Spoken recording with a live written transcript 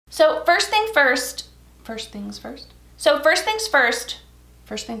So first thing first. How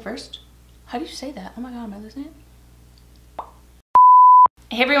do you say that? Oh my God, am I losing it?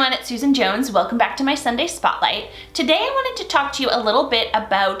 Hey everyone, it's Susan Jones. Welcome back to my Sunday Spotlight. Today I wanted to talk to you a little bit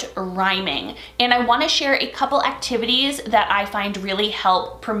about rhyming, and I want to share a couple activities that I find really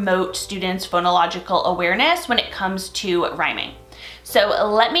help promote students' phonological awareness when it comes to rhyming. So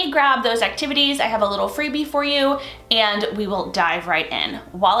let me grab those activities. I have a little freebie for you and we will dive right in.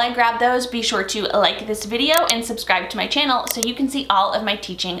 While I grab those, be sure to like this video and subscribe to my channel so you can see all of my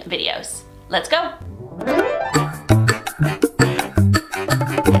teaching videos. Let's go.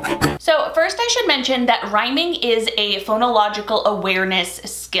 So first I should mention that rhyming is a phonological awareness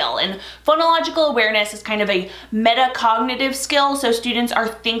skill, and phonological awareness is kind of a metacognitive skill, so students are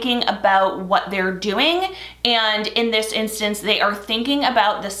thinking about what they're doing, and in this instance they are thinking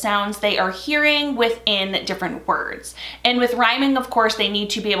about the sounds they are hearing within different words. And with rhyming, of course, they need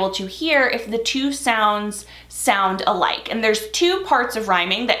to be able to hear if the two sounds sound alike. And there's two parts of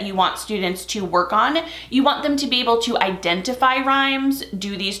rhyming that you want students to work on. You want them to be able to identify rhymes.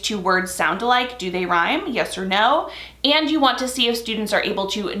 Do these two words sound alike? Do they rhyme? Yes or no? And you want to see if students are able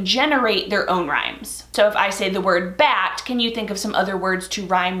to generate their own rhymes. So if I say the word bat, can you think of some other words to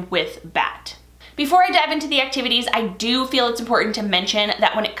rhyme with bat? Before I dive into the activities, I do feel it's important to mention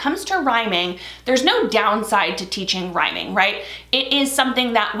that when it comes to rhyming, there's no downside to teaching rhyming, right? It is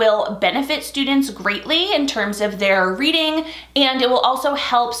something that will benefit students greatly in terms of their reading, and it will also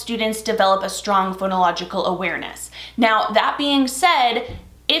help students develop a strong phonological awareness. Now, that being said,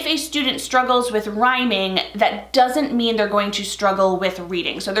 if a student struggles with rhyming, that doesn't mean they're going to struggle with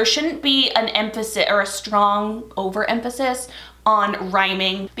reading. So there shouldn't be an emphasis or a strong overemphasis on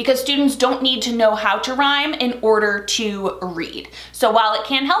rhyming, because students don't need to know how to rhyme in order to read. So while it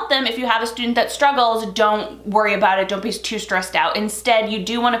can help them, if you have a student that struggles, don't worry about it, don't be too stressed out. Instead, you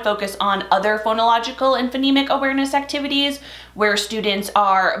do want to focus on other phonological and phonemic awareness activities where students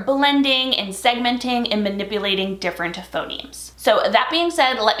are blending and segmenting and manipulating different phonemes. So that being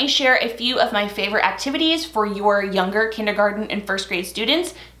said, let me share a few of my favorite activities for your younger kindergarten and first grade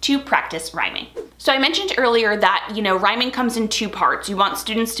students to practice rhyming. So I mentioned earlier that, rhyming comes in two parts. You want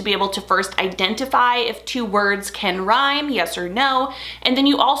students to be able to first identify if two words can rhyme, yes or no, and then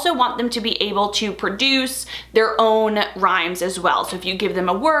you also want them to be able to produce their own rhymes as well. So if you give them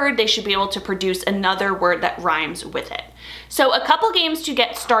a word, they should be able to produce another word that rhymes with it. So a couple games to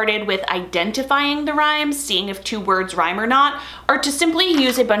get started with identifying the rhymes, seeing if two words rhyme or not, are to simply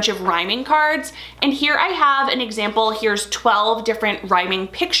use a bunch of rhyming cards. And here I have an example. Here's 12 different rhyming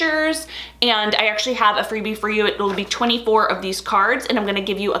pictures, and I actually have a freebie for you. It'll be 24 of these cards, and I'm gonna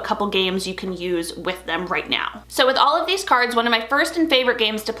give you a couple games you can use with them right now. So with all of these cards, one of my first and favorite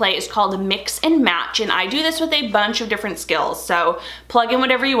games to play is called Mix and Match, and I do this with a bunch of different skills. So plug in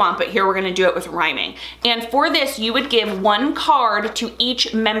whatever you want, but here we're gonna do it with rhyming. And for this, you would give one card to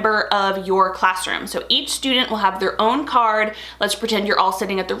each member of your classroom. So each student will have their own card. Let's pretend you're all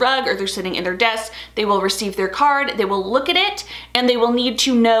sitting at the rug or they're sitting in their desk. They will receive their card, they will look at it, and they will need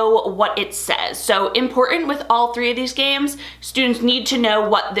to know what it says. So important with all three of these games, students need to know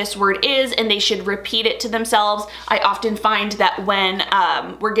what this word is and they should repeat it to themselves. I often find that when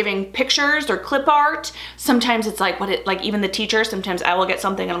we're giving pictures or clip art, sometimes it's like even the teacher, sometimes I will get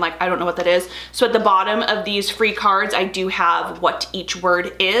something and I'm like, I don't know what that is. So at the bottom of these free cards, I do have what each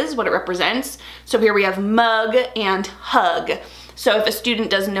word is, what it represents. So here we have mug and hug. So if a student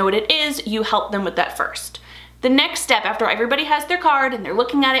doesn't know what it is, you help them with that first. The next step, after everybody has their card and they're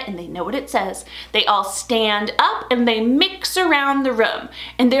looking at it and they know what it says, they all stand up and they mix around the room.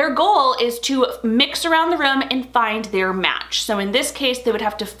 And their goal is to mix around the room and find their match. So in this case, they would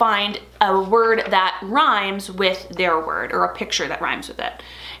have to find a word that rhymes with their word, or a picture that rhymes with it.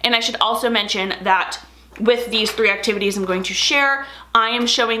 And I should also mention that with these three activities I'm going to share, I am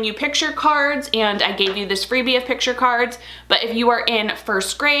showing you picture cards, and I gave you this freebie of picture cards, but if you are in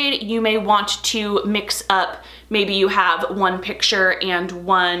first grade, you may want to mix up, maybe you have one picture and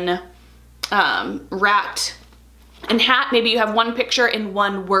one rat and hat, maybe you have one picture and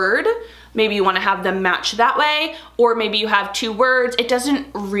one word, maybe you want to have them match that way, or maybe you have two words. It doesn't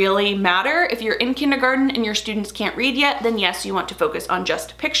really matter. If you're in kindergarten and your students can't read yet, then yes, you want to focus on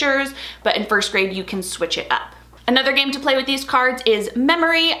just pictures, but in first grade you can switch it up. Another game to play with these cards is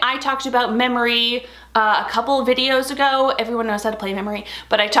memory. I talked about memory a couple of videos ago. Everyone knows how to play memory,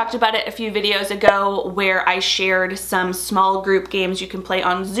 but I talked about it a few videos ago where I shared some small group games you can play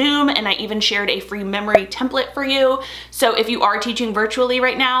on Zoom, and I even shared a free memory template for you. So if you are teaching virtually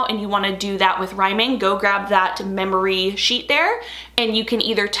right now and you want to do that with rhyming, go grab that memory sheet there, and you can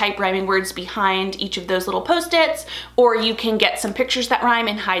either type rhyming words behind each of those little post-its, or you can get some pictures that rhyme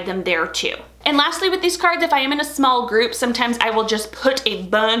and hide them there too. And lastly, with these cards, if I am in a small group, sometimes I will just put a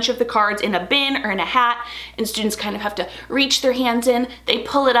bunch of the cards in a bin or in a hat, and students kind of have to reach their hands in, they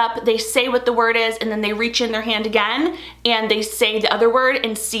pull it up, they say what the word is, and then they reach in their hand again, and they say the other word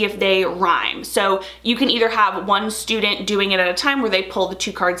and see if they rhyme. So you can either have one student doing it at a time where they pull the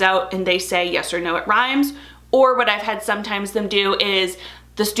two cards out and they say yes or no, it rhymes, or what I've had sometimes them do is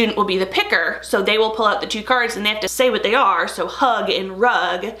the student will be the picker, so they will pull out the two cards and they have to say what they are, so hug and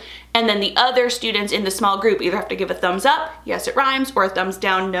rug, and then the other students in the small group either have to give a thumbs up, yes it rhymes, or a thumbs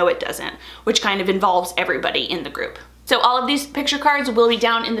down, no it doesn't, which kind of involves everybody in the group. So all of these picture cards will be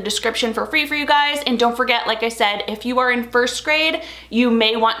down in the description for free for you guys, and don't forget, like I said, if you are in first grade, you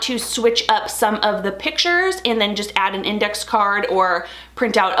may want to switch up some of the pictures and then just add an index card or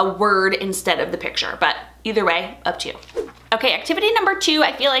print out a word instead of the picture, but either way, up to you. Okay, activity number 2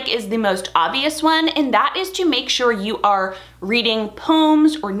 I feel like is the most obvious one, and that is to make sure you are reading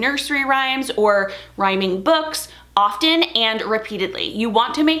poems or nursery rhymes or rhyming books often and repeatedly. You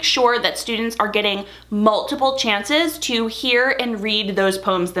want to make sure that students are getting multiple chances to hear and read those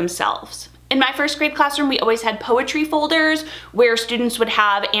poems themselves. In my first grade classroom, we always had poetry folders where students would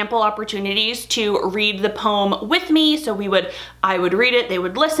have ample opportunities to read the poem with me. So I would read it, they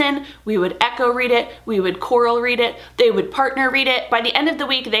would listen, we would echo read it, we would choral read it, they would partner read it. By the end of the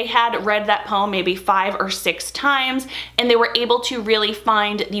week, they had read that poem maybe 5 or 6 times, and they were able to really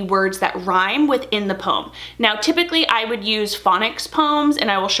find the words that rhyme within the poem. Now, typically I would use phonics poems, and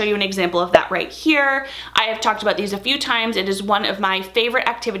I will show you an example of that right here. I have talked about these a few times. It is one of my favorite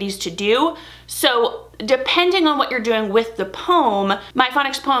activities to do. So depending on what you're doing with the poem, my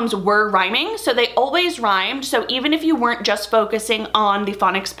phonics poems were rhyming, so they always rhymed. So even if you weren't just focusing on the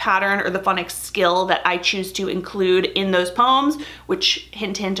phonics pattern or the phonics skill that I choose to include in those poems, which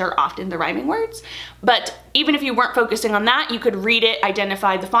hint hint are often the rhyming words, but even if you weren't focusing on that, you could read it,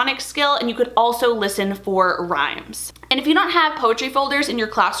 identify the phonics skill, and you could also listen for rhymes. And if you don't have poetry folders in your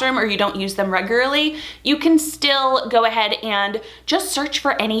classroom or you don't use them regularly, you can still go ahead and just search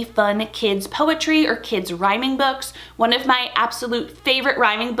for any fun kids poetry or kids rhyming books. One of my absolute favorite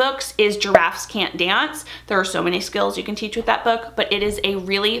rhyming books is Giraffes Can't Dance. There are so many skills you can teach with that book, but it is a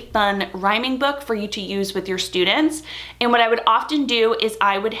really fun rhyming book for you to use with your students. And what I would often do is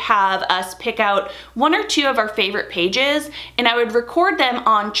I would have us pick out 1 or 2 of our favorite pages, and I would record them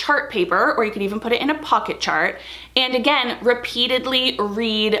on chart paper, or you could even put it in a pocket chart, and again, repeatedly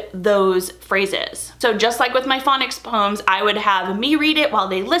read those phrases. So just like with my phonics poems, I would have me read it while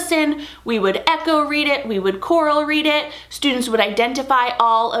they listen, we would echo read it, we would choral read it, students would identify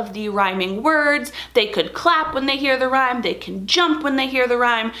all of the rhyming words, they could clap when they hear the rhyme, they can jump when they hear the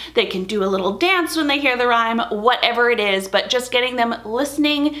rhyme, they can do a little dance when they hear the rhyme, whatever it is, but just getting them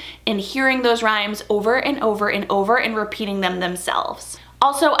listening and hearing those rhymes over and over and over and repeating them themselves.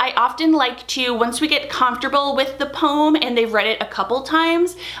 Also, I often like to, once we get comfortable with the poem and they've read it a couple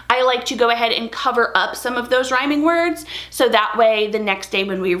times, I like to go ahead and cover up some of those rhyming words, so that way the next day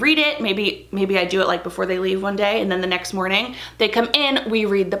when we read it, maybe I do it like before they leave one day, and then the next morning they come in, we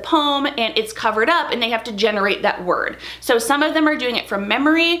read the poem, and it's covered up and they have to generate that word. So some of them are doing it from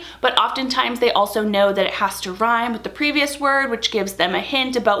memory, but oftentimes they also know that it has to rhyme with the previous word, which gives them a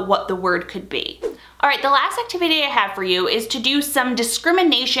hint about what the word could be. All right, the last activity I have for you is to do some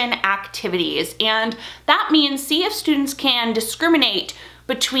discrimination activities, and that means see if students can discriminate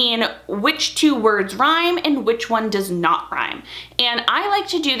between which 2 words rhyme and which one does not rhyme. And I like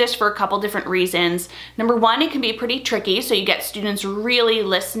to do this for a couple different reasons. Number 1, it can be pretty tricky, so you get students really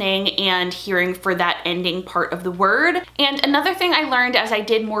listening and hearing for that ending part of the word. And another thing I learned as I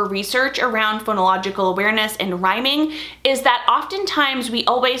did more research around phonological awareness and rhyming is that oftentimes we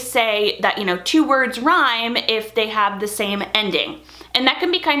always say that, 2 words rhyme if they have the same ending. And that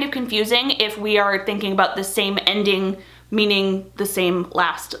can be kind of confusing if we are thinking about the same ending meaning the same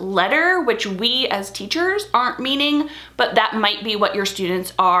last letter, which we as teachers aren't meaning, but that might be what your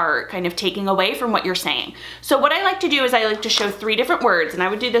students are kind of taking away from what you're saying. So what I like to do is I like to show 3 different words, and I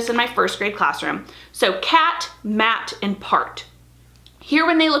would do this in my first grade classroom. So cat, mat, and part. Here,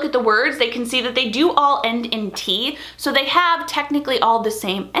 when they look at the words, they can see that they do all end in T, so they have technically all the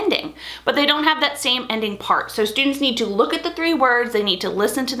same ending, but they don't have that same ending part. So students need to look at the 3 words, they need to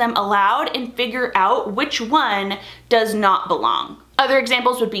listen to them aloud and figure out which one does not belong. Other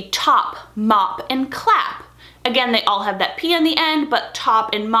examples would be top, mop, and clap. Again, they all have that P on the end, but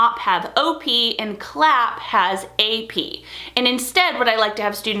top and mop have OP and clap has AP. And instead, what I like to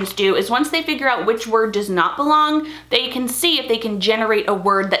have students do is once they figure out which word does not belong, they can see if they can generate a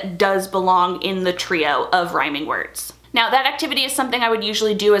word that does belong in the trio of rhyming words. Now, that activity is something I would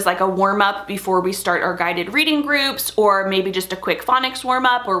usually do as like a warm-up before we start our guided reading groups, or maybe just a quick phonics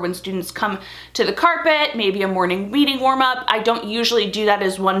warm-up, or when students come to the carpet, maybe a morning reading warm-up. I don't usually do that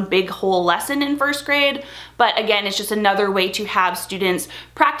as one big whole lesson in first grade, but again, it's just another way to have students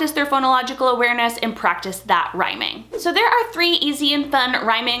practice their phonological awareness and practice that rhyming. So there are 3 easy and fun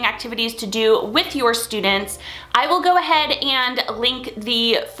rhyming activities to do with your students. I will go ahead and link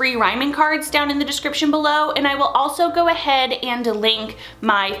the free rhyming cards down in the description below, and I will also go ahead and link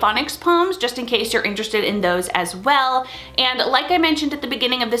my phonics poems just in case you're interested in those as well. And like I mentioned at the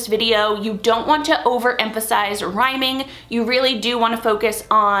beginning of this video, you don't want to overemphasize rhyming. You really do want to focus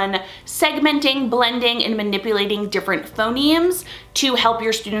on segmenting, blending, and manipulating different phonemes to help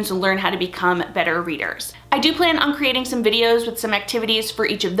your students learn how to become better readers. I do plan on creating some videos with some activities for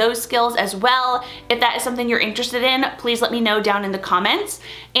each of those skills as well. If that is something you're interested in, please let me know down in the comments.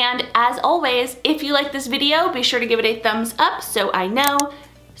 And as always, if you like this video, be sure to give it a thumbs up so I know,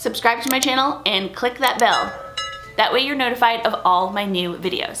 subscribe to my channel, and click that bell. That way you're notified of all my new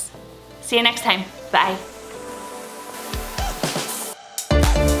videos. See you next time. Bye.